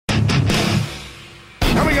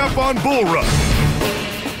up on Bull Run.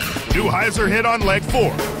 New highs are hit on leg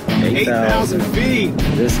 4. 8,000 feet.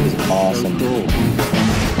 This is awesome.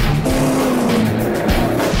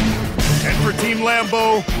 And for Team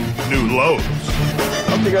Lambo, new lows.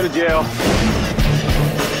 Hope they go to jail.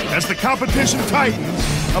 As the competition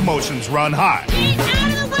tightens, emotions run high. Get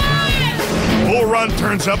out of the way! Bull Run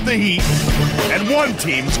turns up the heat, and one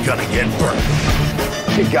team's gonna get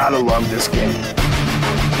burned. You gotta love this game.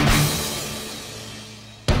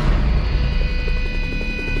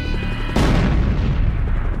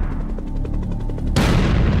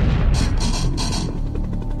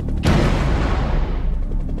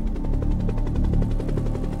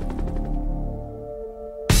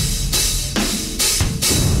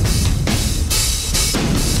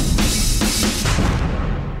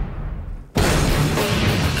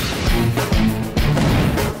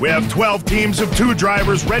 We have 12 teams of 2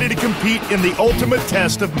 drivers ready to compete in the ultimate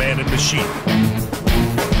test of man and machine.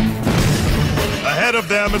 Ahead of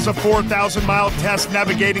them is a 4,000-mile test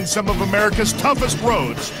navigating some of America's toughest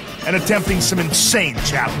roads and attempting some insane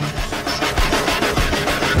challenges.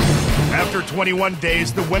 After 21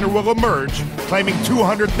 days, the winner will emerge, claiming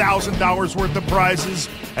 $200,000 worth of prizes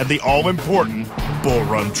and the all-important Bull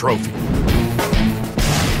Run Trophy.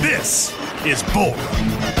 This is Bull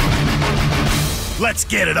Run. Let's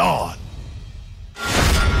get it on.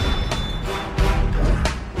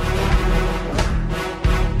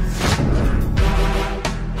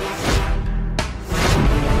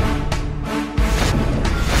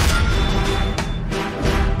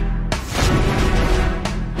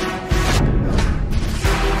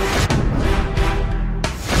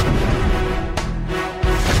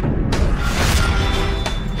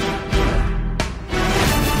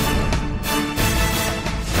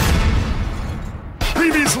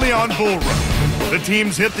 Previously on Bull Run, the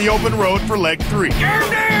teams hit the open road for leg 3.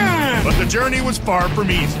 But the journey was far from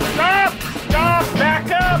easy. Stop! Stop! Back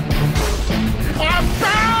up! I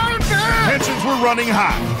found it! Tensions were running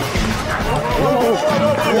high.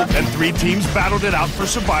 And 3 teams battled it out for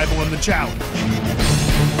survival in the challenge.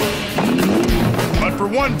 But for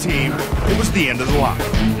one team, it was the end of the line.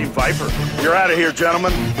 Team Pfeiffer, you're out of here,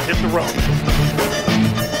 gentlemen. Hit the road.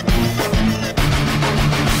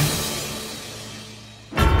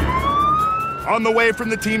 On the way from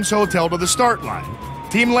the team's hotel to the start line,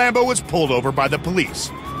 Team Lambo was pulled over by the police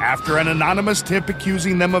after an anonymous tip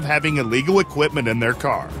accusing them of having illegal equipment in their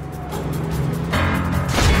car.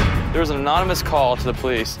 There was an anonymous call to the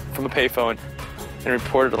police from a payphone and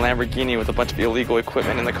reported a Lamborghini with a bunch of illegal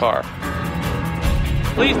equipment in the car.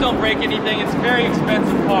 Please don't break anything. It's a very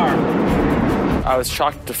expensive car. I was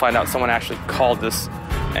shocked to find out someone actually called this,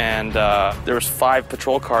 and there was 5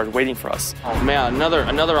 patrol cars waiting for us. Oh man,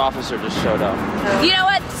 another officer just showed up. You know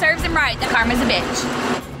what? Serves him right. The karma's a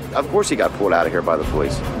bitch. Of course he got pulled out of here by the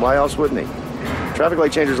police. Why else wouldn't he? Traffic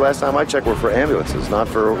light changers last time I checked were for ambulances, not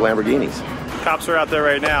for Lamborghinis. Cops are out there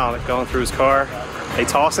right now, going through his car. They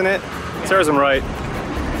tossing it. Serves him right.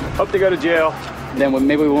 Hope they go to jail. Then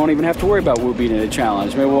maybe we won't even have to worry about Wu beating the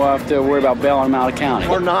challenge. Maybe we'll have to worry about bailing him out of county.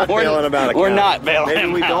 Or not bailing him out of county. Or not bailing him out.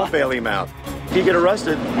 Maybe we don't bail him out. If you get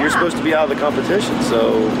arrested, you're supposed to be out of the competition,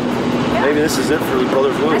 so maybe this is it for the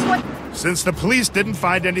Brothers Wu. Since the police didn't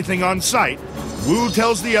find anything on site, Wu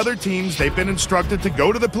tells the other teams they've been instructed to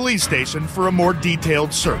go to the police station for a more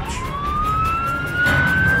detailed search.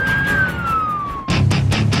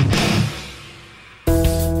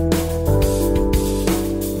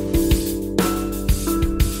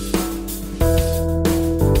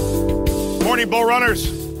 Morning, Bull Runners.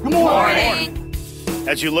 Good morning.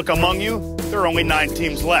 As you look among you, there are only 9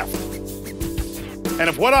 teams left. And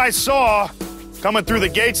if what I saw coming through the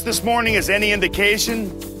gates this morning is any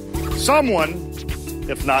indication, someone,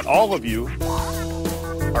 if not all of you,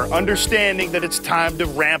 are understanding that it's time to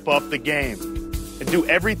ramp up the game and do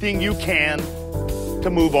everything you can to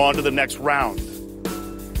move on to the next round.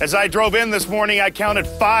 As I drove in this morning, I counted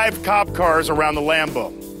 5 cop cars around the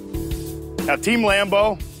Lambo. Now, Team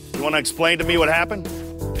Lambo, you want to explain to me what happened?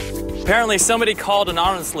 Apparently somebody called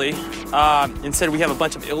anonymously and said we have a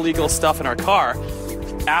bunch of illegal stuff in our car.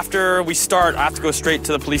 After we start, I have to go straight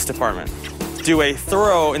to the police department, do a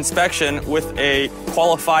thorough inspection with a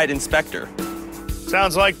qualified inspector.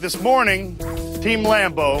 Sounds like this morning, Team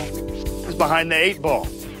Lambo is behind the 8 ball.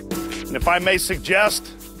 And if I may suggest,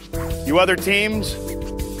 you other teams,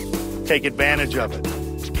 take advantage of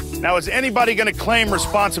it. Now, is anybody going to claim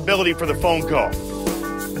responsibility for the phone call?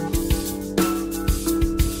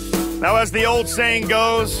 Now, as the old saying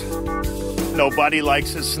goes, nobody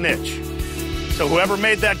likes a snitch. So whoever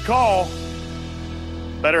made that call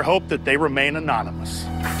better hope that they remain anonymous.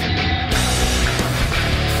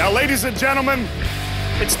 Now, ladies and gentlemen,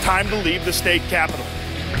 it's time to leave the state capitol.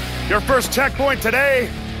 Your first checkpoint today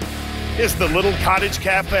is the Little Cottage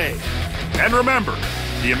Cafe. And remember,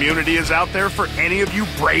 the immunity is out there for any of you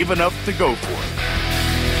brave enough to go for it.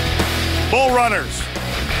 Bull Runners,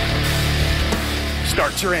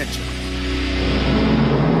 start your engine.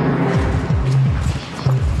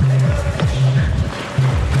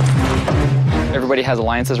 Everybody has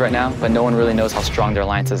alliances right now, but no one really knows how strong their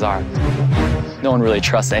alliances are. No one really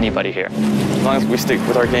trusts anybody here. As long as we stick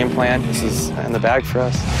with our game plan, this is in the bag for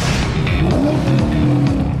us.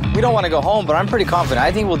 We don't want to go home, but I'm pretty confident.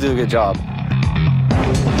 I think we'll do a good job.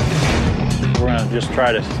 We're going to just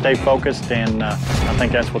try to stay focused, and I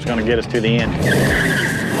think that's what's going to get us to the end.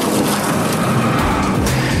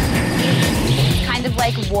 It's kind of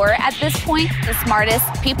like war at this point. The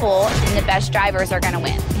smartest people and the best drivers are going to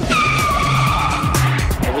win.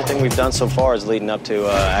 Everything we've done so far is leading up to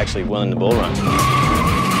actually winning the bull run.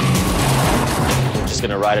 We're just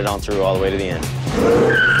going to ride it on through all the way to the end.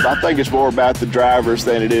 I think it's more about the drivers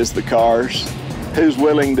than it is the cars. Who's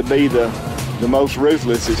willing to be the most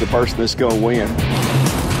ruthless is the person that's going to win.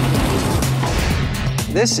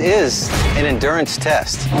 This is an endurance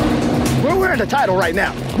test. We're wearing the title right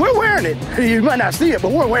now. We're wearing it. You might not see it,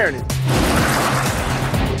 but we're wearing it.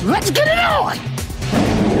 Let's get it on!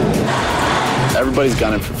 Everybody's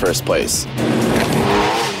gunning for first place.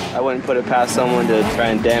 I wouldn't put it past someone to try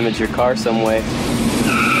and damage your car some way.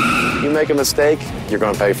 You make a mistake, you're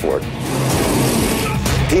going to pay for it.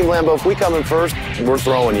 Team Lambo, if we come in first, we're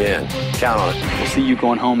throwing you in. Count on it. We'll see you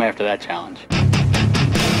going home after that challenge.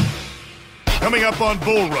 Coming up on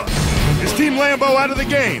Bull Run, is Team Lambo out of the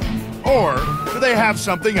game? Or do they have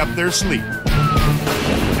something up their sleeve?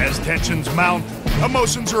 As tensions mount,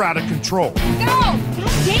 emotions are out of control. Go!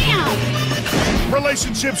 Damn!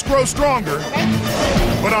 Relationships grow stronger.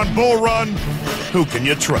 But on Bull Run, who can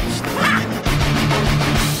you trust?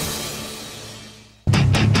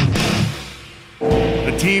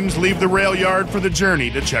 The teams leave the rail yard for the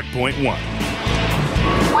journey to checkpoint 1.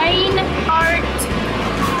 Twinehart,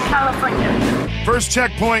 California. First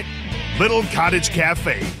checkpoint, Little Cottage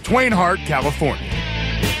Cafe, Twinehart, California.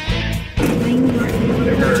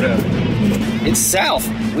 It's south.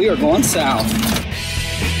 We are going south.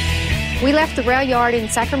 We left the rail yard in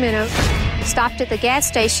Sacramento, stopped at the gas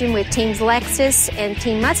station with Teams Lexus and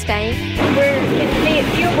Team Mustang. We're getting to get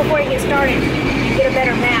fuel before we get started and get a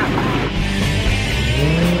better map.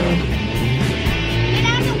 Get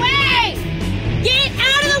out of the way! Get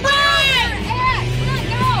out of the way! Eric, come on,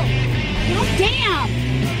 go! Oh, damn!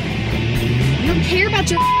 I don't care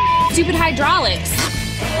about your stupid hydraulics.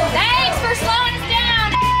 Thanks for slowing us down!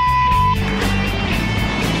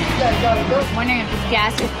 I'm wondering if this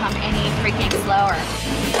gas would come any freaking slower.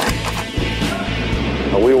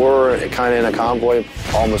 We were kind of in a convoy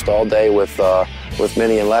almost all day with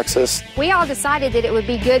Minnie and Lexus. We all decided that it would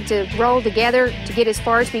be good to roll together to get as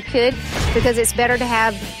far as we could because it's better to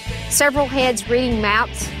have several heads reading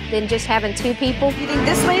maps than just having 2 people. You think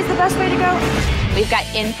this way is the best way to go? We've got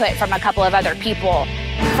input from a couple of other people.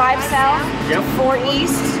 5 south, 4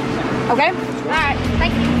 east. Okay? All right,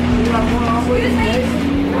 thank you. Excuse me.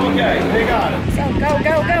 Okay, they got it. So go,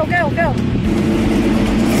 go, go, go, go.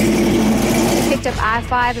 Picked up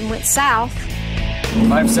I-5 and went south.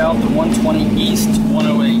 5 south to 120 east,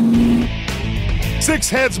 108. 6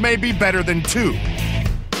 heads may be better than 2,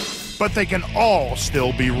 but they can all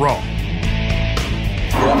still be wrong.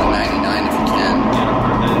 Go on the 99 if you can.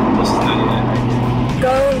 This is 99.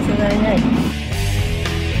 Go to 99.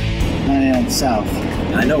 99 south.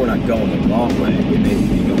 I know we're not going the wrong way. We may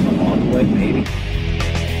be going the wrong way, maybe.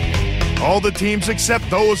 All the teams except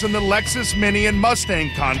those in the Lexus, Mini, and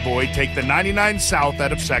Mustang convoy take the 99 south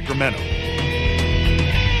out of Sacramento.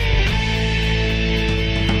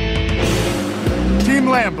 Team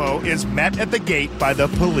Lambo is met at the gate by the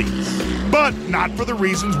police, but not for the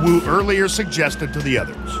reasons Wu earlier suggested to the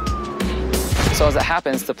others. So as it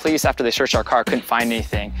happens, the police, after they searched our car, couldn't find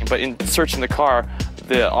anything. But in searching the car,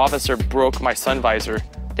 the officer broke my sun visor.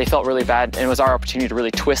 They felt really bad, and it was our opportunity to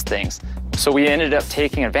really twist things. So we ended up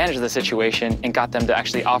taking advantage of the situation and got them to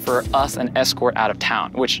actually offer us an escort out of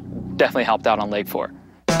town, which definitely helped out on leg 4.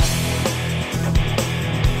 I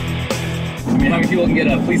mean, how many people can get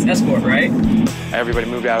a police escort, right? Everybody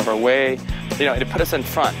moved out of our way. You know, it put us in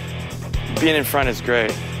front. Being in front is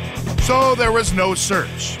great. So there was no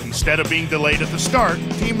search. Instead of being delayed at the start,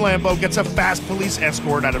 Team Lambo gets a fast police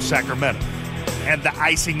escort out of Sacramento. And the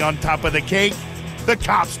icing on top of the cake, the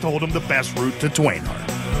cops told them the best route to Twinehart.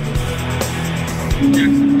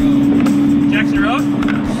 Jackson Road. Jackson Road?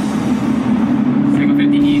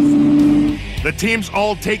 750 east. The teams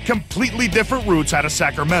all take completely different routes out of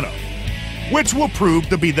Sacramento. which will prove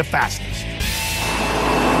to be the fastest.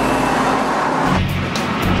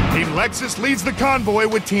 Team Lexus leads the convoy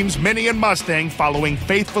with teams Mini and Mustang following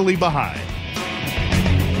faithfully behind.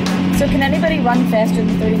 So can anybody run faster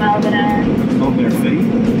than 30 miles an hour? On their feet?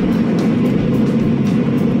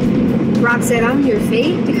 Rob said, on your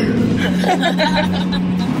feet.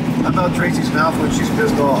 How about Tracy's mouth when she's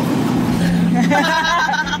pissed off?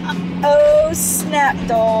 Oh, snap,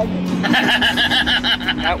 dog.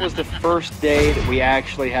 That was the first day that we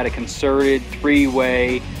actually had a concerted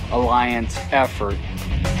three-way alliance effort.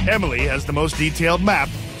 Emily has the most detailed map,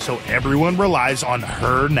 so everyone relies on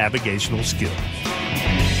her navigational skills.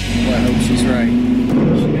 Well, I hope she's right. She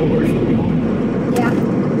knows where she's going.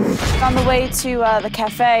 Yeah. On the way to the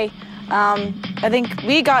cafe, I think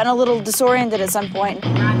we gotten a little disoriented at some point.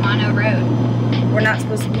 We're on Mono Road. We're not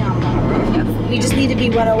supposed to be on Mono Road. Yep. We just need to be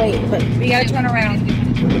 108, but we gotta turn around.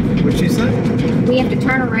 What'd she say? We have to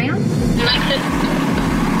turn around?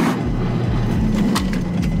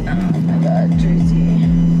 Oh my God, Tracy.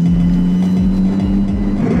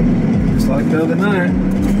 Just like the other night.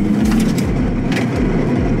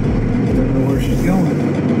 Don't know where she's going.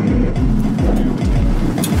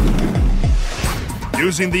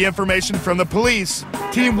 Using the information from the police,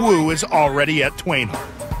 Team Woo is already at Twainhart.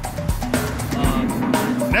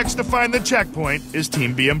 Next to find the checkpoint is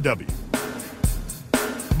Team BMW.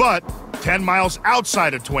 But 10 miles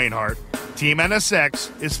outside of Twainhart, Team NSX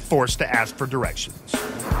is forced to ask for directions.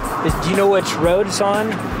 Do you know which road it's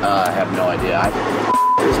on? I have no idea.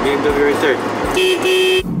 There's BMW right there.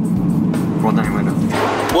 Roll down your window.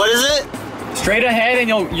 What is it? Straight ahead, and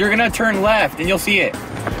you're gonna turn left, and you'll see it.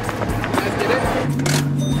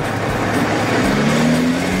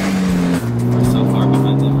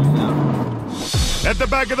 At the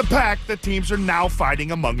back of the pack, the teams are now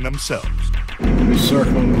fighting among themselves. We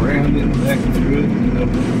circling around it and back through it and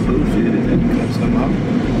bullshit and then cut some up.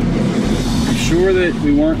 You sure that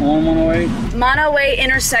we weren't on 108? Mono 8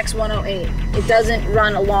 intersects 108. It doesn't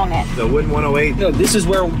run along it. So wouldn't 108? No, this is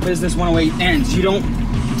where business 108 ends. You don't...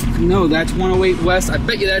 No, that's 108 west. I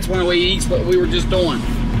bet you that's 108 east, what we were just doing.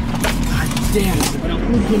 God damn it.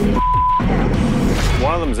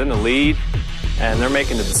 One of them's in the lead, and they're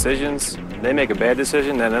making the decisions. They make a bad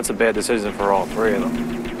decision, then that's a bad decision for all three of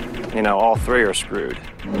them. You know, all three are screwed.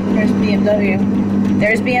 There's BMW.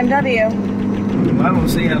 There's BMW. I don't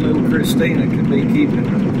see how little Christina could be keeping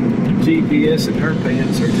GPS in her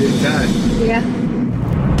pants or too tight. Yeah.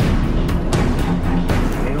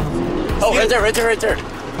 Oh, right there.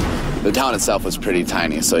 The town itself was pretty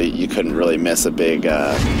tiny, so you couldn't really miss a big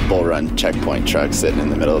Bullrun checkpoint truck sitting in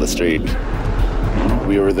the middle of the street.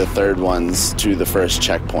 We were the third ones to the first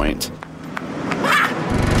checkpoint.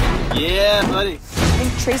 Yeah, buddy. I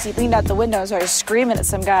think Tracy leaned out the window and started screaming at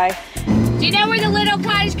some guy. Do you know where the Little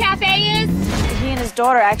Cottage Cafe is? He and his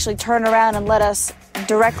daughter actually turned around and led us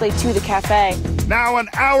directly to the cafe. Now an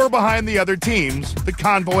hour behind the other teams, the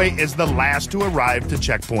convoy is the last to arrive to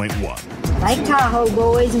checkpoint 1. Lake Tahoe,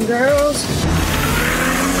 boys and girls.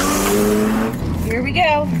 Here we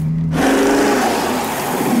go.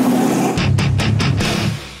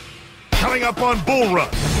 Coming up on Bullrun,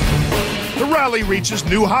 the rally reaches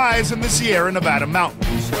new highs in the Sierra Nevada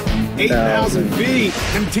mountains. 8,000 feet.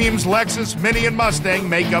 And teams Lexus, Mini, and Mustang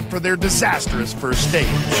make up for their disastrous first stage.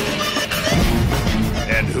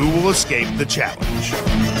 And who will escape the challenge?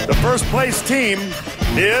 The first place team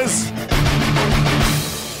is...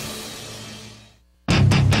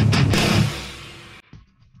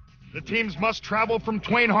 The teams must travel from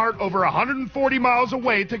Twainhart over 140 miles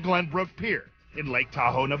away to Glenbrook Pier in Lake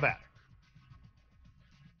Tahoe, Nevada.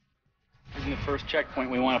 In the first checkpoint,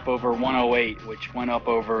 we went up over 108, which went up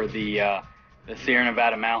over the Sierra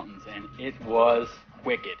Nevada mountains, and it was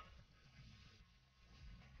wicked.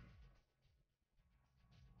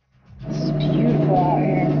 It's beautiful out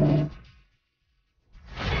here.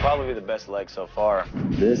 Probably the best leg so far.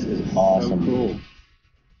 This is awesome. So cool.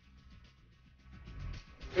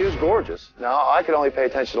 It was gorgeous. Now, I could only pay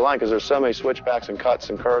attention to the line because there's so many switchbacks and cuts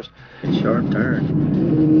and curves. Sharp turn.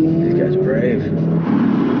 These guys are brave.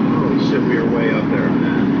 Holy shit, we were way up there,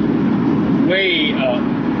 man. Way up.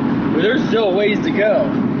 Well, there's still a ways to go.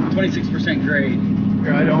 26% grade.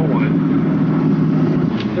 Right on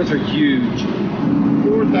one. Those are huge.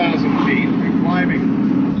 4,000 feet. We're climbing.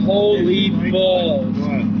 Holy balls.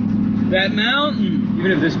 What? That mountain.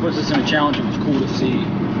 Even if this puts us in a challenge, it was cool to see.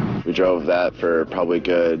 We drove that for probably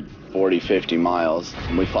good 40, 50 miles.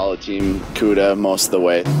 And we followed Team Cuda most of the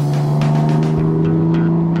way.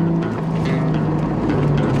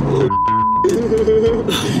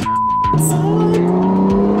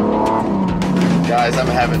 Guys, I'm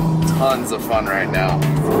having tons of fun right now.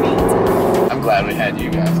 I'm glad we had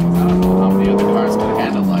you guys, because I don't know how many other cars could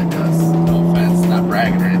handle like us. No offense, not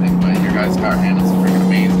bragging or anything, but your guys' car handles freaking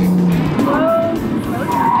amazing.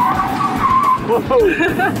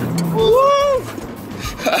 Whoa!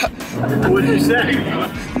 What did you say?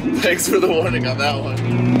 Thanks for the warning on that one.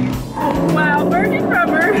 Wow, burning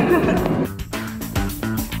rubber.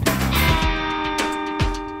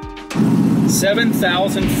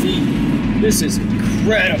 7,000 feet. This is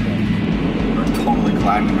incredible. We're totally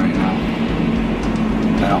climbing right now.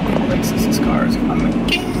 I don't know Lexus's car is coming.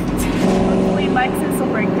 Hopefully Lexus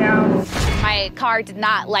will break down. My car did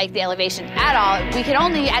not like the elevation at all. We could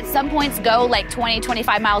only at some points go like 20,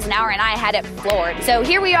 25 miles an hour, and I had it floored. So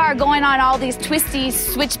here we are going on all these twisty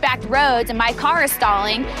switchback roads, and my car is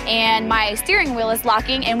stalling and my steering wheel is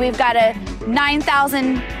locking, and we've got a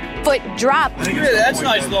 9,000-foot drop. Yeah, that's a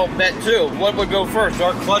nice little bet too. What would go first,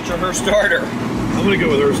 our clutch or her starter? I'm gonna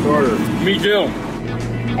go with her starter. Me too.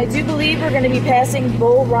 I do believe we're going to be passing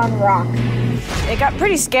Bullrun Rock. It got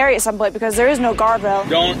pretty scary at some point because there is no guardrail.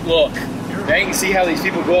 Don't look. Now you can see how these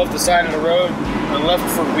people go off the side of the road and left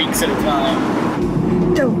for weeks at a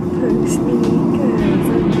time. Don't push me,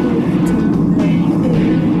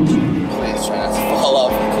 Please try not to fall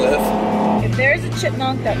off the cliff. if there's a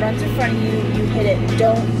chipmunk that runs in front of you, you hit it.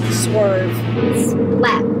 Don't swerve.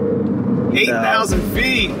 Slap. 8,000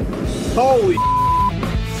 feet. Holy.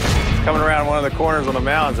 Coming around one of the corners on the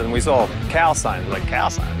mountains, and we saw cow signs, like cow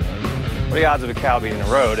signs. What are the odds of a cow being in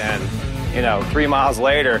the road? And, 3 miles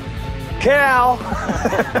later, cow!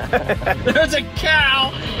 There's a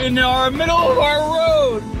cow in our middle of our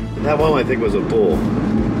road. That one I think was a bull.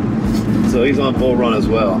 So he's on Bull Run as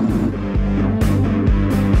well.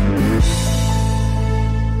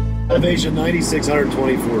 Elevation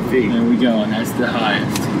 9,624 feet. There we go, and that's the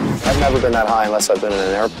highest. I've never been that high unless I've been in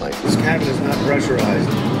an airplane. This cabin is not pressurized.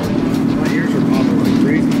 My ears are popping like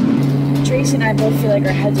crazy. Tracy and I both feel like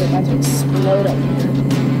our heads are about to explode up here.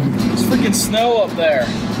 There's freaking snow up there.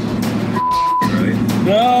 Right?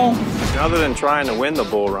 No. Other than trying to win the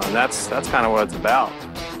bull run, that's kind of what it's about.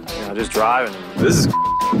 Just driving. This is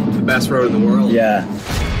the best road in the world. Yeah.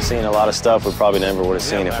 Seeing a lot of stuff we probably never would have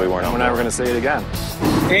seen if we weren't on We're never going to see it again.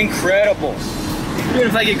 Incredible. Even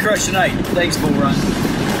if I get crushed tonight, thanks, Bull Run.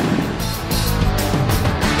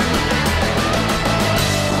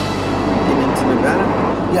 Into Nevada?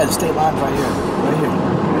 Yeah, the state line's right here. Right here.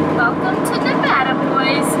 Welcome to Nevada,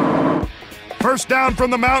 boys. First down from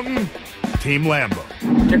the mountain, Team Lambo.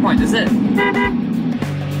 Checkpoint, this is it.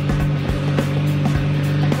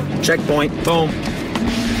 Checkpoint. Boom.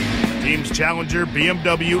 Teams Challenger,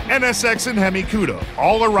 BMW, NSX, and Hemi Cuda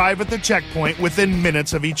all arrive at the checkpoint within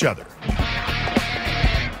minutes of each other.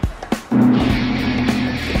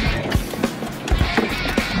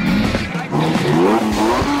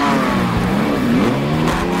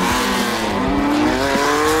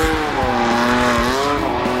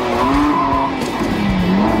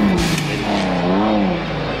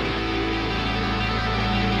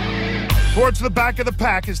 Towards the back of the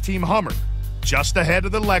pack is Team Hummer, just ahead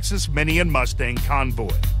of the Lexus Mini and Mustang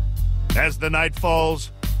convoy. As the night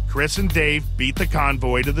falls, Chris and Dave beat the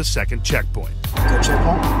convoy to the second checkpoint. Is that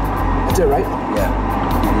checkpoint? That's it, right? Yeah.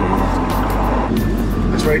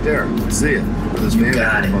 It's right there. I see it. Where this van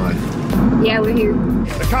got it. by. Yeah, we're here.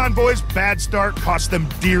 The convoy's bad start cost them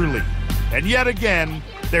dearly, and yet again,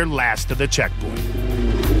 they're last to the checkpoint.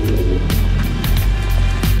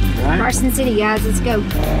 Carson City, guys, let's go.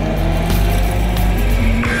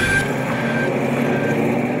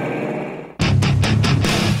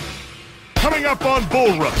 Coming up on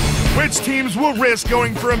Bull Run, which teams will risk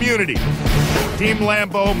going for immunity? Team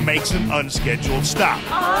Lambo makes an unscheduled stop.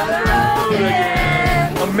 On the road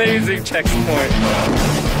again. Amazing checkpoint.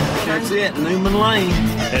 That's it. Newman Lane.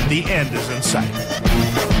 And the end is in sight.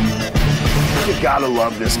 You gotta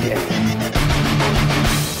love this game.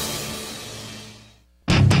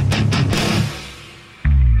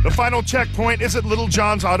 The final checkpoint is at Little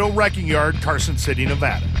John's Auto Wrecking Yard, Carson City,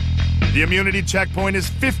 Nevada. The immunity checkpoint is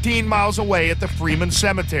 15 miles away at the Freeman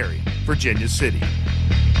Cemetery, Virginia City.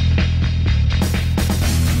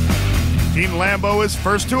 Team Lambo is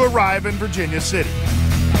first to arrive in Virginia City.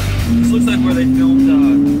 This looks like where they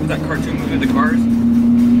filmed, what's that cartoon movie, The Cars?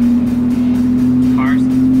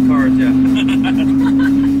 Cars, yeah.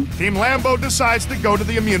 Team Lambo decides to go to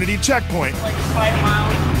the immunity checkpoint. Like 5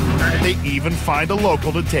 miles. And they even find a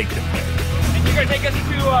local to take them there. And you're gonna take us to the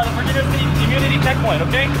Virginia City immunity checkpoint,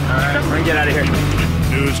 okay? Alright, we're gonna get out of here.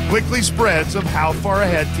 News quickly spreads of how far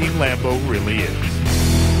ahead Team Lambo really is.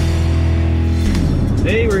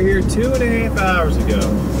 They were here 2.5 hours ago.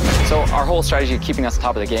 So our whole strategy of keeping us on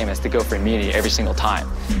top of the game is to go for immunity every single time.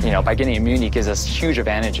 You know, by getting immunity gives us huge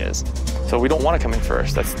advantages. So we don't want to come in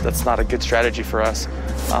first. That's not a good strategy for us.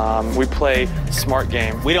 We play smart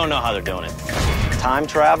game. We don't know how they're doing it. Time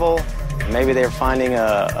travel, maybe they're finding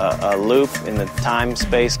a loop in the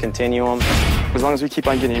time-space continuum. As long as we keep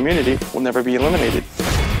on getting immunity, we'll never be eliminated.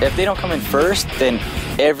 If they don't come in first, then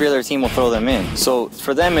every other team will throw them in. So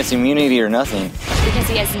for them, it's immunity or nothing. Because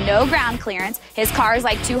he has no ground clearance, his car is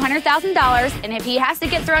like $200,000, and if he has to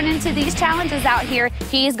get thrown into these challenges out here,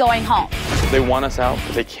 he's going home. They want us out,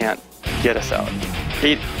 but they can't get us out.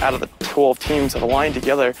 8 out of the 12 teams have aligned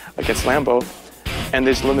together against Lambo, and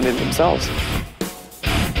they just eliminated themselves.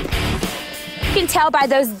 You can tell by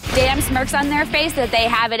those damn smirks on their face that they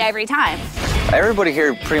have it every time. Everybody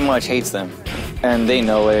here pretty much hates them, and they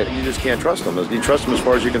know it. You just can't trust him. You trust him as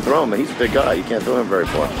far as you can throw him, and he's a big guy. You can't throw him very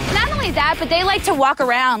far. Not only that, but they like to walk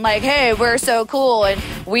around like, hey, we're so cool, and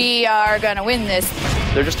we are gonna win this.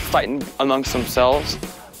 They're just fighting amongst themselves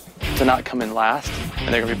to not come in last,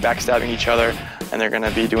 and they're gonna be backstabbing each other, and they're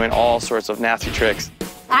gonna be doing all sorts of nasty tricks.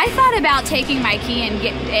 I thought about taking my key and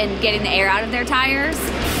getting the air out of their tires,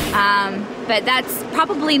 but that's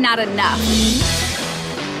probably not enough.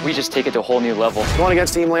 We just take it to a whole new level. Going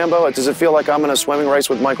against Team Lambo, does it feel like I'm in a swimming race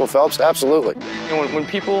with Michael Phelps? Absolutely. You know, when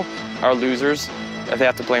people are losers, they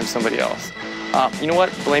have to blame somebody else. You know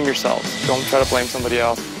what? Blame yourselves. Don't try to blame somebody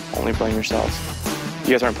else. Only blame yourselves.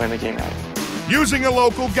 You guys aren't playing the game right. Using a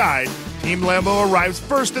local guide, Team Lambo arrives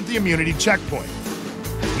first at the immunity checkpoint.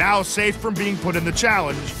 Now safe from being put in the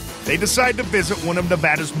challenge, they decide to visit one of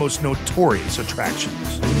Nevada's most notorious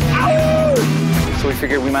attractions. So we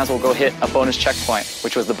figured we might as well go hit a bonus checkpoint,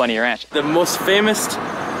 which was the Bunny Ranch. The most famous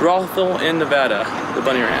brothel in Nevada, the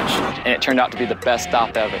Bunny Ranch. And it turned out to be the best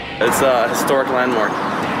stop ever. It's a historic landmark.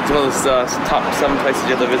 It's one of those top 7 places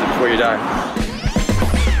you have to visit before you die.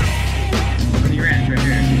 Bunny Ranch right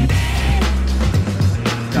here.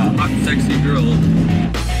 Got a hot, sexy girl.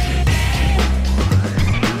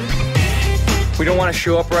 We don't want to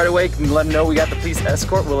show up right away. Can let them know we got the police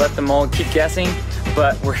escort. We'll let them all keep guessing.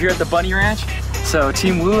 But we're here at the Bunny Ranch. So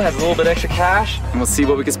Team Woo has a little bit extra cash, and we'll see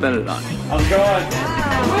what we can spend it on. How's it going?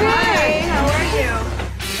 Hi, how are you?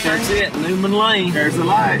 That's it, Newman Lane. There's the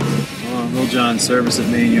light. Oh, Little John service at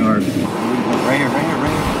Main Yard. Right here, right here,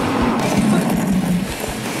 right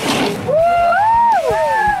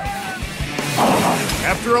here.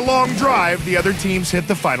 After a long drive, the other teams hit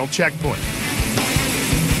the final checkpoint.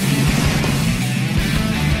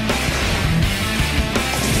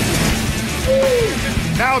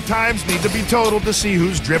 Now times need to be totaled to see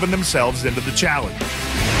who's driven themselves into the challenge.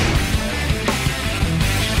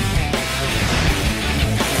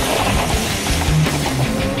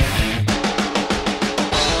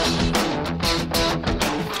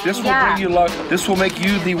 This will bring you luck. This will make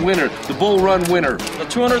you the winner, the Bull Run winner. The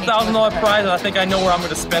 $200,000 prize, and I think I know where I'm going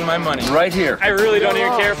to spend my money. Right here. I really don't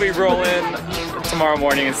even care if we roll in tomorrow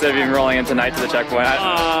morning instead of even rolling in tonight to the checkpoint.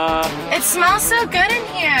 It smells so good in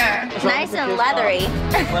here. Nice and leathery.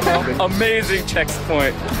 Amazing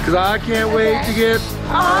checkpoint. Because I can't wait to get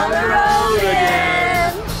on the road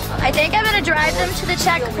again. I think I'm gonna drive them to the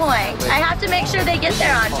checkpoint. I have to make sure they get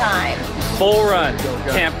there on time. Bull Run.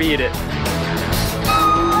 Can't beat it.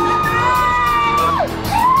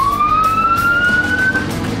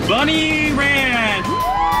 Bunny Ranch.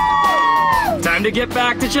 Time to get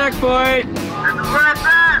back to checkpoint.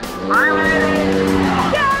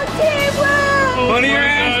 Bunny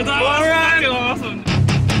Ranch. All right. Awesome.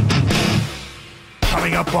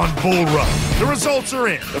 Coming up on Bull Run, the results are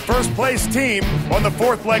in. The first place team on the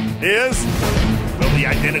fourth leg is... Will the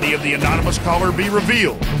identity of the anonymous caller be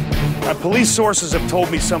revealed? Police sources have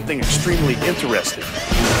told me something extremely interesting.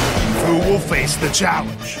 Who will face the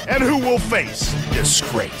challenge? And who will face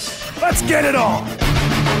disgrace? Let's get it on!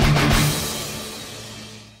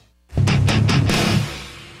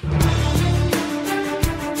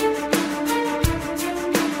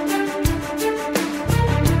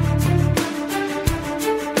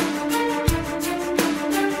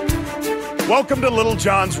 Welcome to Little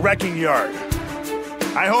John's Wrecking Yard.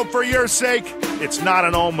 I hope for your sake, it's not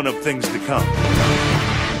an omen of things to come.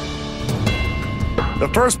 The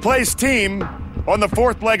first place team on the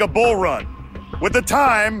fourth leg of Bull Run, with a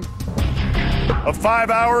time of 5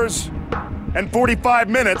 hours and 45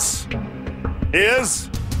 minutes, is...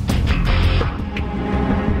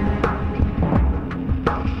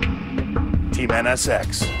 Team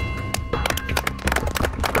NSX.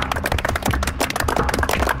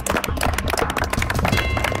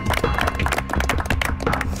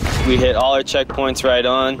 We hit all our checkpoints right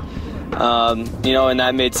on. You know, and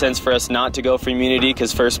that made sense for us not to go for immunity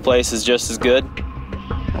because first place is just as good.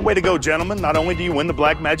 Way to go, gentlemen. Not only do you win the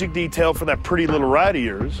Black Magic detail for that pretty little ride of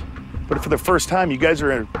yours, but for the first time, you guys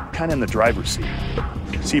are kind of in the driver's seat.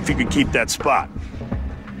 See if you can keep that spot.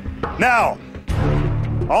 Now,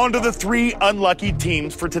 on to the 3 unlucky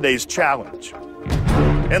teams for today's challenge.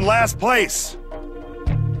 In last place,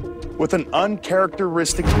 with an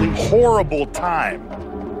uncharacteristically horrible time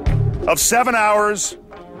of 7 hours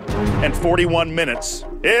and 41 minutes,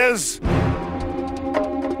 is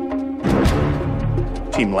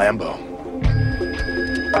Team Lambo.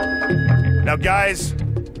 Now, guys,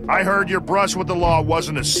 I heard your brush with the law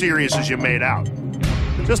wasn't as serious as you made out.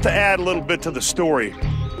 Just to add a little bit to the story,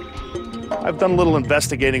 I've done a little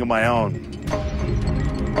investigating of my own.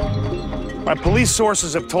 My police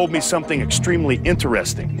sources have told me something extremely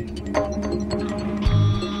interesting.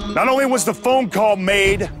 Not only was the phone call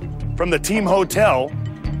made from the team hotel,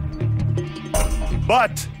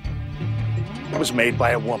 but it was made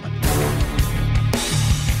by a woman.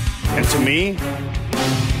 And to me,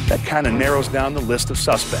 that kind of narrows down the list of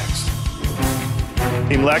suspects.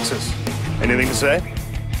 Team Lexus, anything to say?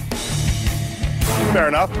 Fair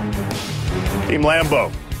enough. Team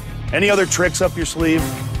Lambo, any other tricks up your sleeve?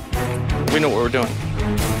 We know what we're doing.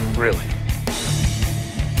 Really?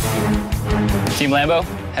 Team Lambo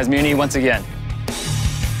has immunity once again.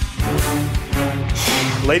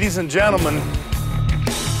 Ladies and gentlemen,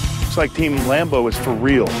 looks like Team Lambo is for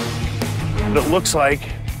real. But it looks like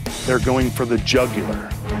they're going for the jugular.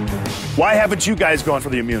 Why haven't you guys gone for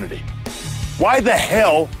the immunity? Why the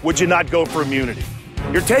hell would you not go for immunity?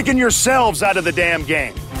 You're taking yourselves out of the damn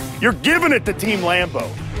game. You're giving it to Team Lambo.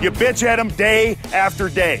 You bitch at them day after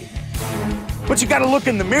day. But you gotta look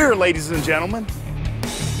in the mirror, ladies and gentlemen.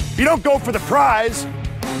 If you don't go for the prize,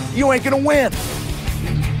 you ain't gonna win.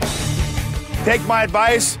 Take my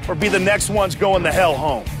advice or be the next ones going the hell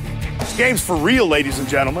home. This game's for real, ladies and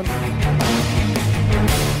gentlemen.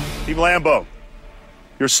 Team Lambo,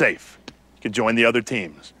 you're safe. You can join the other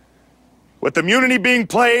teams. With immunity being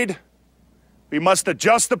played, we must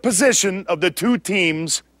adjust the position of the 2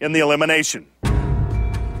 teams in the elimination.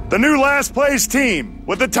 The new last place team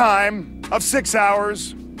with a time of 6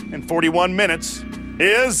 hours and 41 minutes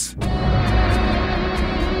is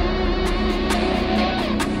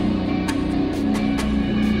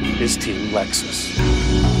Team Lexus.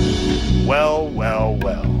 Well, well,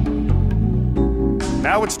 well.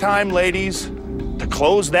 Now it's time, ladies, to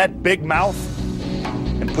close that big mouth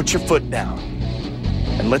and put your foot down.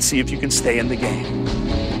 And let's see if you can stay in the game.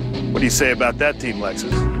 What do you say about that, Team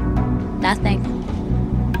Lexus? Nothing.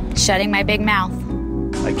 Shutting my big mouth.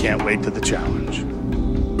 I can't wait to the challenge.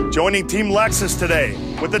 Joining Team Lexus today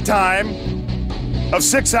with a time of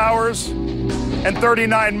 6 hours and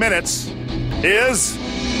 39 minutes is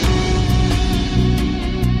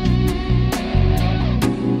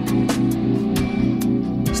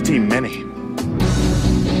Team Mini.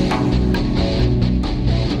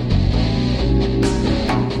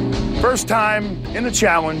 First time in a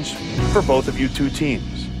challenge for both of you 2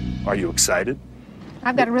 teams. Are you excited?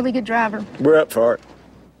 I've got a really good driver. We're up for it.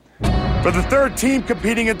 For the 3rd team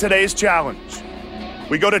competing in today's challenge,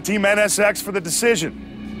 we go to Team NSX for the decision.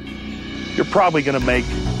 You're probably gonna make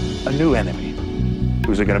a new enemy.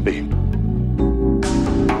 Who's it gonna be?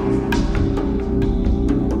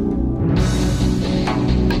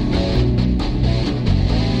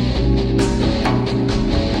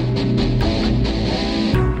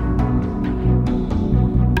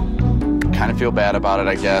 Kind of feel bad about it,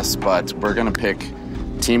 I guess, but we're gonna pick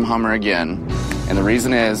Team Hummer again. And the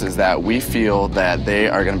reason is that we feel that they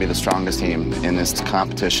are gonna be the strongest team in this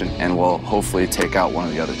competition and will hopefully take out one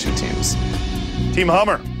of the other 2 teams. Team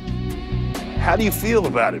Hummer, how do you feel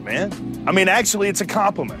about it, man? I mean, actually, it's a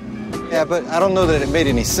compliment. Yeah, but I don't know that it made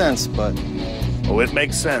any sense, but... Oh, it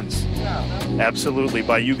makes sense. Absolutely.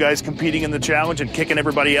 By you guys competing in the challenge and kicking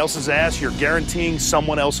everybody else's ass, you're guaranteeing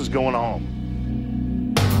someone else is going home.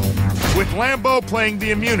 With Lambo playing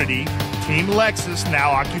the immunity, Team Lexus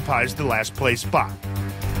now occupies the last place spot.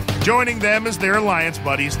 Joining them is their alliance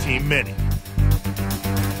buddies, Team Mini.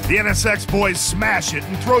 The NSX boys smash it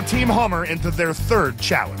and throw Team Hummer into their 3rd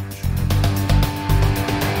challenge.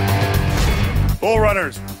 Bull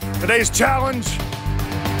Runners, today's challenge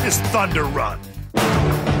is Thunder Run.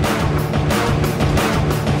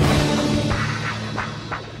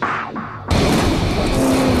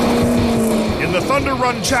 In the Thunder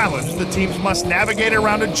Run challenge, the teams must navigate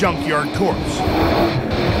around a junkyard course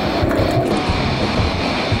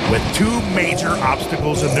with 2 major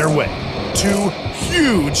obstacles in their way. 2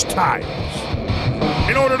 huge tires.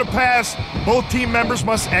 In order to pass, both team members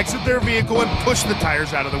must exit their vehicle and push the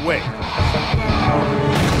tires out of the way.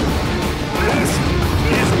 This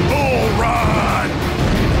is Bull Run!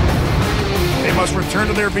 They must return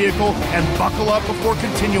to their vehicle and buckle up before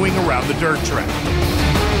continuing around the dirt track.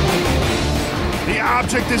 The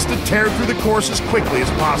object is to tear through the course as quickly as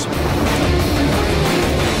possible.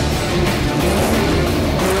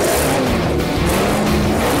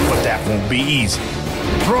 But that won't be easy.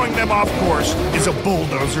 Throwing them off course is a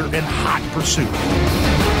bulldozer in hot pursuit.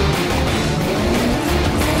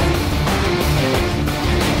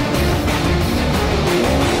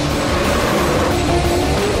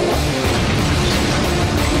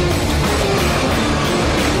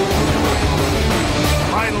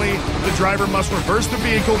 Finally, the driver must reverse the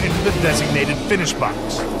vehicle into the designated finish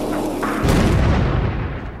box.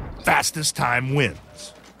 Fastest time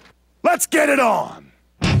wins. Let's get it on!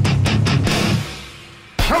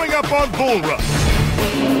 Coming up on Bull Run,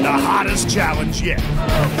 the hottest challenge yet.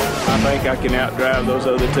 I think I can outdrive those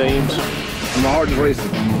other teams. I'm hard and racing.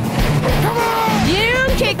 Come on! You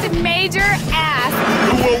kicked a major ass.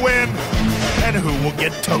 Who will win and who will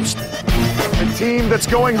get toasted? The team that's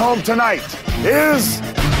going home tonight is...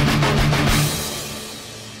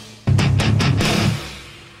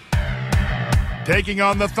 Taking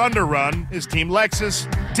on the Thunder Run is Team Lexus,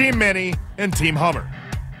 Team Mini, and Team Hummer.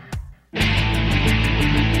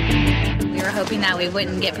 We were hoping that we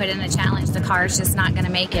wouldn't get put in a challenge. The car's just not going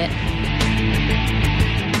to make it.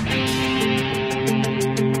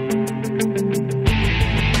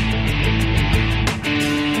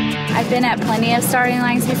 I've been at plenty of starting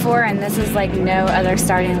lines before, and this is like no other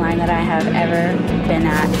starting line that I have ever been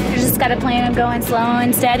at. You just got to plan on going slow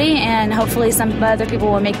and steady, and hopefully some other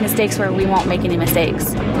people will make mistakes where we won't make any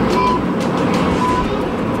mistakes.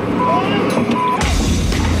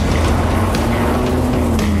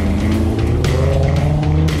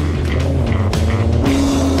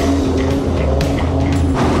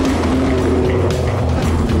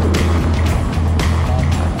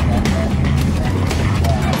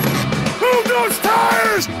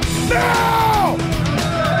 Now!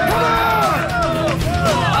 Come on!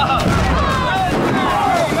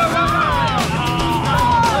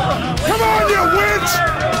 Come on, you witch!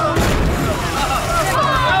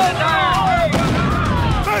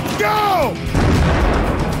 Let's go!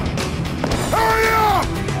 Hurry up!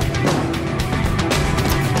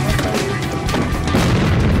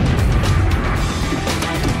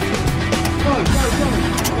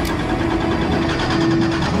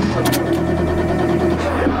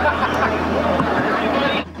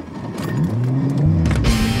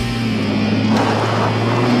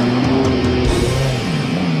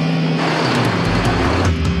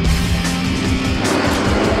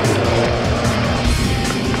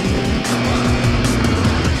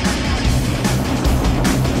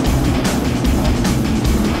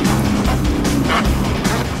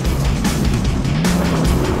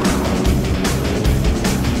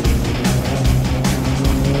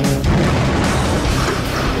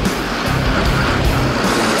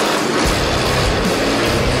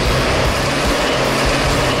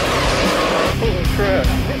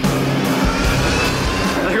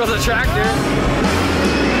 There goes the tractor.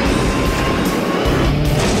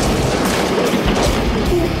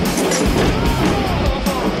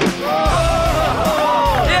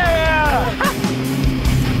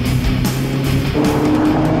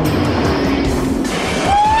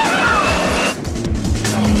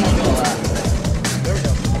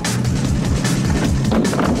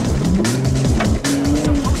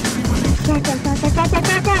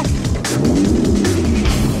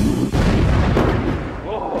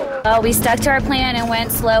 Well, we stuck to our plan and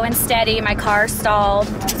went slow and steady. My car stalled,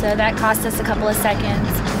 so that cost us a couple of seconds.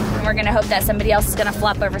 And we're gonna hope that somebody else is gonna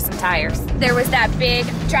flop over some tires. There was that big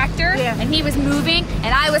tractor, and he was moving,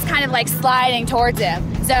 and I was kind of like sliding towards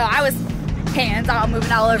him. So I was hands all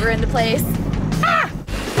moving all over in the place. Ah!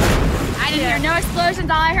 I didn't hear no explosions.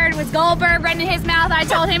 All I heard was Goldberg running his mouth. I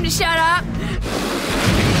told him to shut up.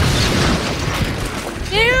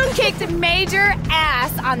 You kicked a major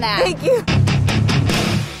ass on that. Thank you.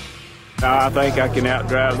 I think I can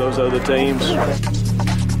outdrive those other teams.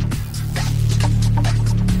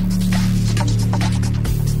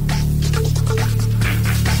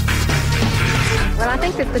 Well, I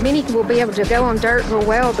think that the Mini will be able to go on dirt real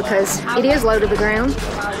well because it is low to the ground,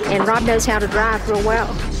 and Rob knows how to drive real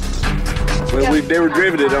well. Well, we've never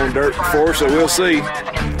driven it on dirt before, so we'll see. We're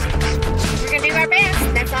gonna do our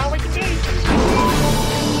best. That's all we can do.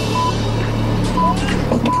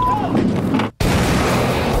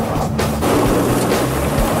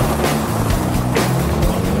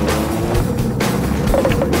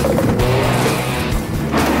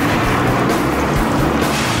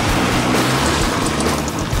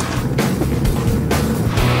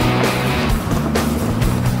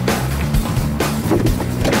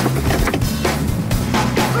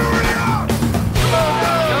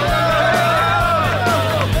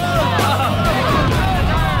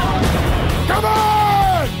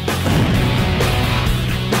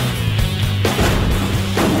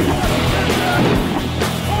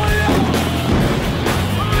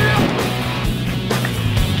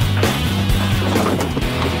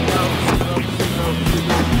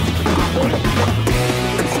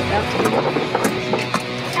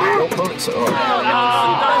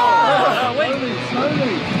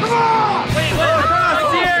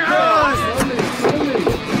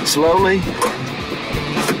 Slowly.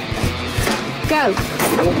 Go.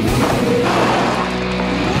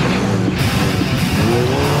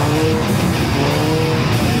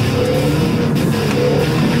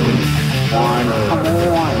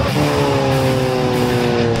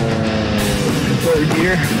 Third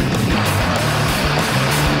gear.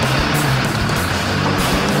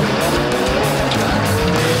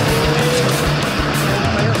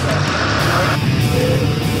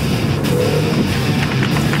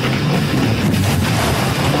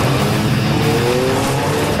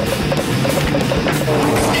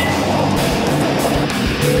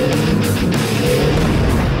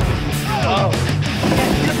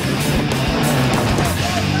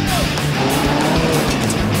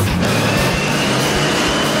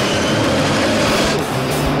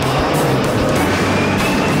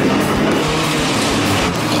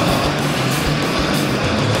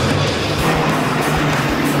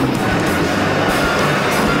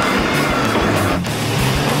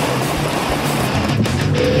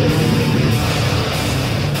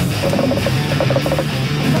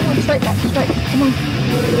 Straight, come on.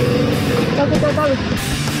 Go, go, go, go.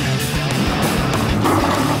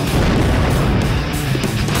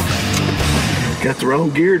 Got the wrong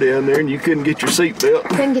gear down there and you couldn't get your seatbelt.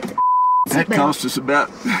 Couldn't get the That cost us about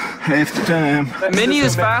half the time. Mini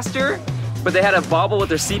is faster, but they had a bobble with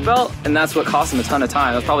their seatbelt, and that's what cost them a ton of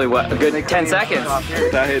time. That's probably, what, a good 10 seconds? I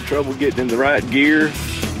had trouble getting in the right gear.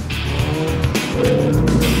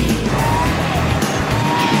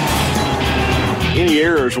 Any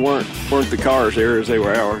errors weren't the car's errors, they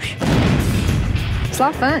were ours. It's a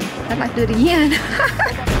lot of fun. I'd like to do it again.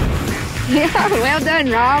 Yeah, well done,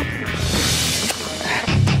 Rob.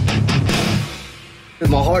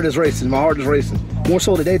 My heart is racing. My heart is racing. More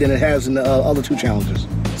so today than it has in the other two challenges.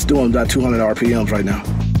 It's doing about 200 RPMs right now.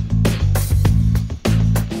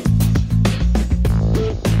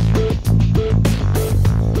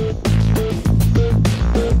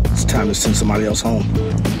 It's time to send somebody else home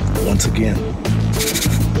once again.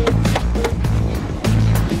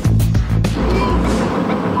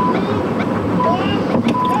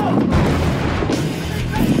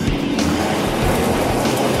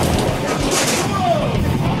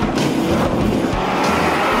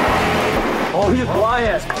 Oh, he's flying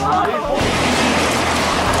ass.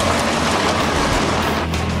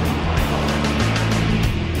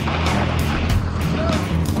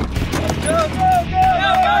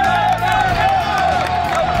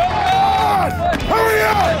 Hurry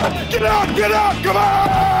up! Get up! Get up! Come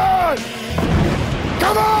on!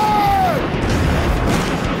 Come on!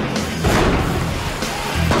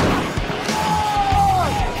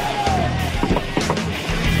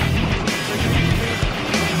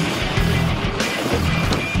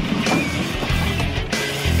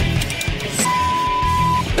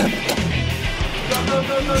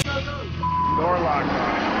 Door lock.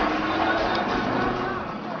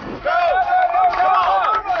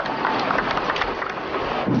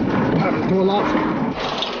 Door lock.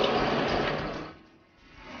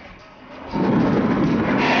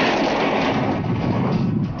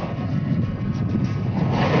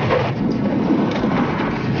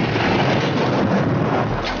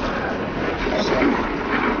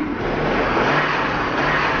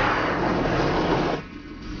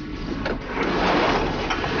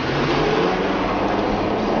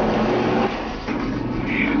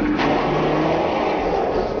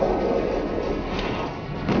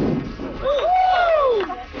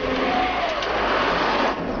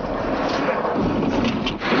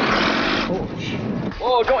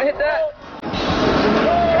 Oh, don't hit that.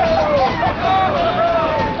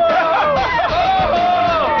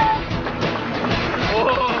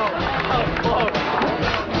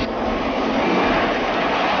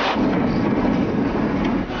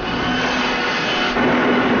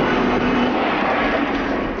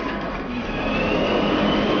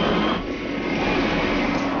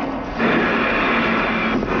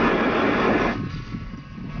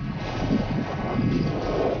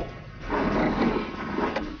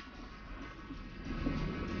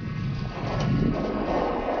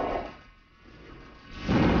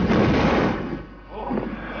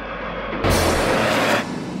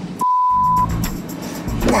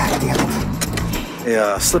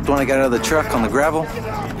 Yeah, slipped when I got out of the truck on the gravel,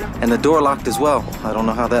 and the door locked as well. I don't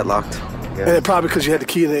know how that locked. And probably because you had the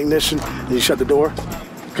key in the ignition and you shut the door.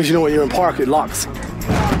 Because you know when you're in park, it locks.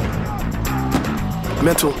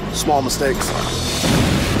 Mental, small mistakes.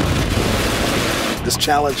 This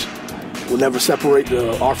challenge will never separate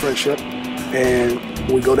our friendship, and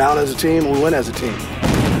we go down as a team, and we win as a team.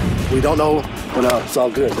 We don't know, but it's all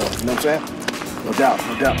good, though. You know what I'm saying? No doubt,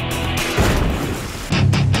 no doubt.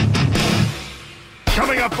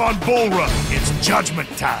 Coming up on Bull Run, it's judgment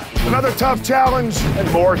time. Another tough challenge and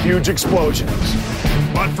more huge explosions.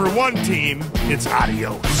 But for one team, it's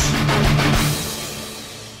adios.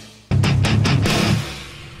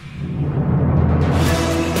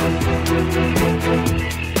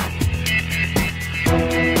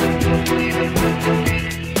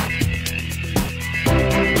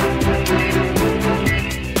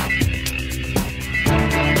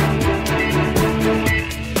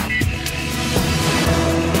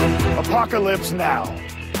 Apocalypse now.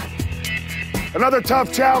 Another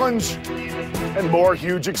tough challenge and more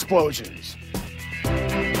huge explosions.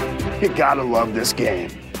 You gotta love this game.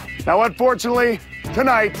 Now, unfortunately,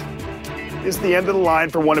 tonight is the end of the line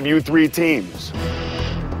for one of you three teams.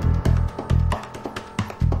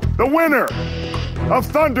 The winner of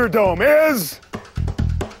Thunderdome is,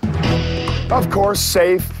 of course,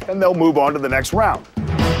 safe, and they'll move on to the next round.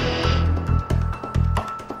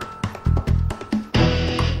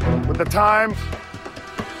 With the time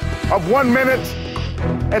of 1 minute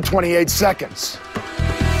and 28 seconds.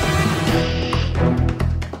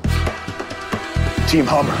 Team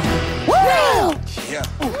Hummer. Woo! Yeah.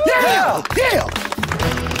 Yeah! Yeah!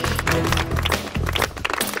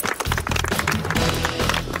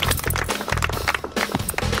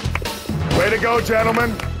 Way to go,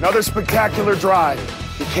 gentlemen. Another spectacular drive.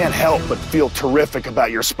 You can't help but feel terrific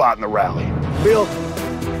about your spot in the rally. Bill,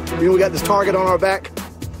 you know we got this target on our back,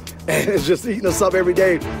 and it's just eating us up every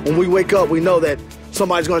day. When we wake up, we know that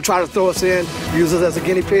somebody's going to try to throw us in, use us as a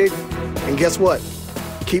guinea pig, and guess what?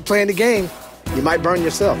 Keep playing the game, you might burn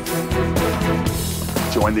yourself.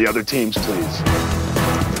 Join the other teams, please.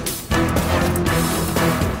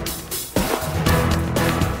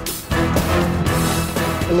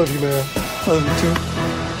 I love you, man. I love you, too.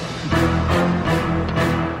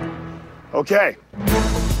 Okay.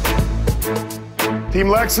 Team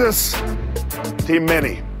Lexus, Team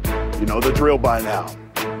Mini. You know the drill by now.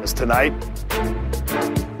 As tonight,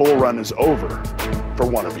 Bull Run is over for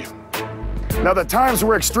one of you. Now, the times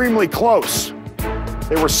were extremely close.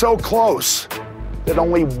 They were so close that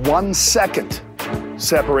only 1 second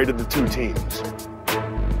separated the two teams.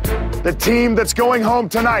 The team that's going home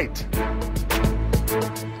tonight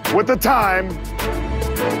with the time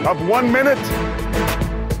of 1 minute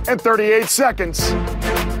and 38 seconds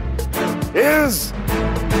is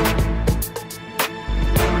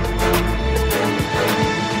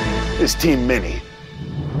Team Mini.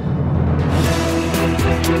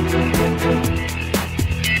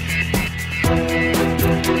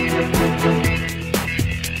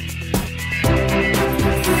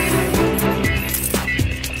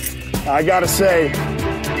 I gotta say,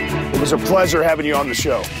 it was a pleasure having you on the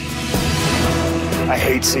show. I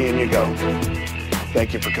hate seeing you go.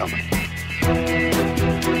 Thank you for coming.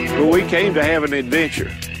 Well, we came to have an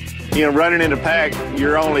adventure. You know, running in a pack,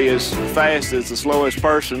 you're only as fast as the slowest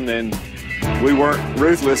person, and we weren't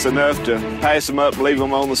ruthless enough to pass them up and leave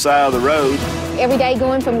them on the side of the road. Every day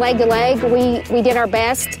going from leg to leg, we did our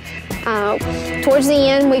best. Towards the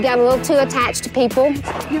end, we got a little too attached to people.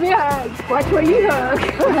 Give me a hug. Watch where you hug.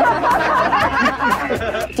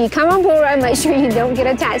 If you come on Bull Run, make sure you don't get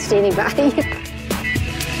attached to anybody.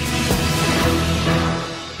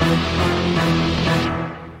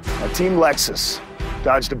 Now, Team Lexus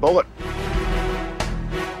dodged a bullet.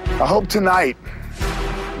 I hope tonight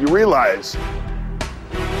you realize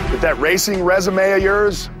that racing resume of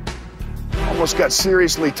yours almost got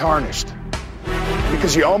seriously tarnished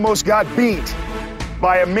because you almost got beat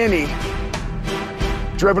by a Mini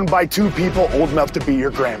driven by two people old enough to be your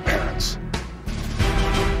grandparents.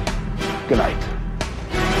 Good night.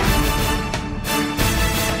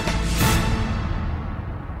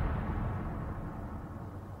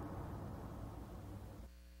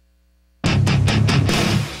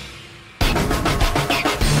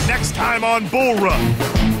 Next time on Bull Run,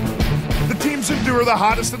 the teams endure the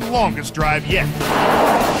hottest and longest drive yet.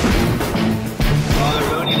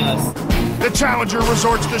 The challenger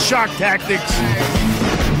resorts to shock tactics.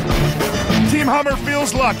 Team Hummer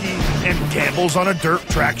feels lucky and gambles on a dirt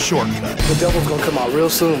track shortcut. The devil's gonna come out real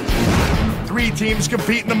soon. 3 teams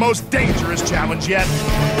compete in the most dangerous challenge yet.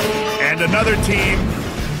 And another team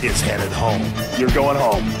is headed home. You're going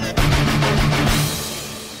home.